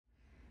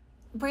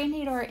Brand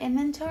new to our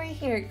inventory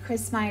here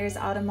at Myers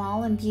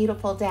Automall in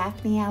beautiful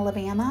Daphne,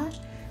 Alabama.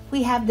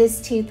 We have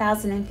this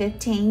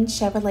 2015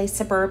 Chevrolet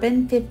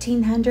Suburban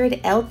 1500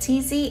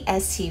 LTZ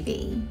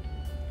SUV.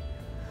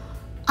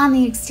 On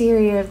the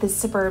exterior of the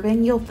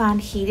Suburban, you'll find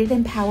heated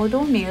and power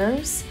door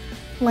mirrors,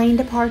 lane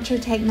departure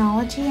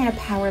technology, and a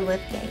power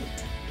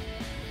liftgate.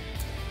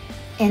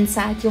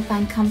 Inside, you'll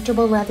find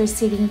comfortable leather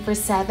seating for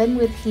 7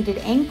 with heated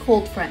and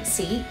cooled front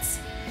seats,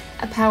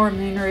 a power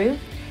moonroof,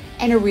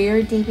 and a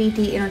rear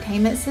DVD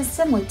entertainment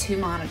system with 2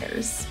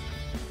 monitors.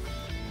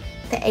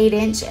 The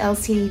 8-inch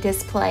LCD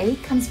display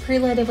comes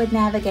preloaded with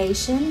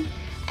navigation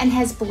and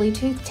has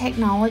Bluetooth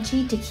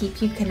technology to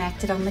keep you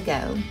connected on the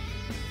go.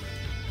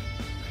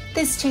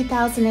 This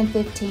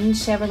 2015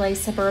 Chevrolet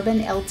Suburban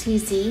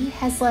LTZ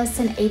has less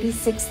than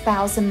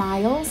 86,000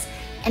 miles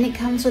and it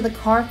comes with a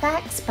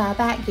Carfax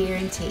buyback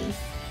guarantee.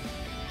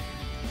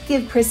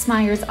 Give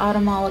Myers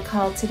Automall a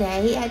call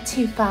today at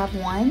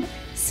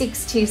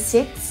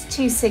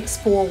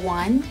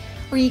 251-626-2641,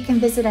 or you can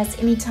visit us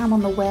anytime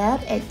on the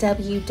web at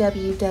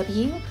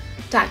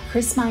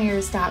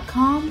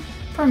www.chrismyers.com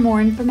for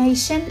more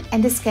information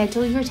and to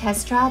schedule your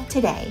test drive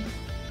today.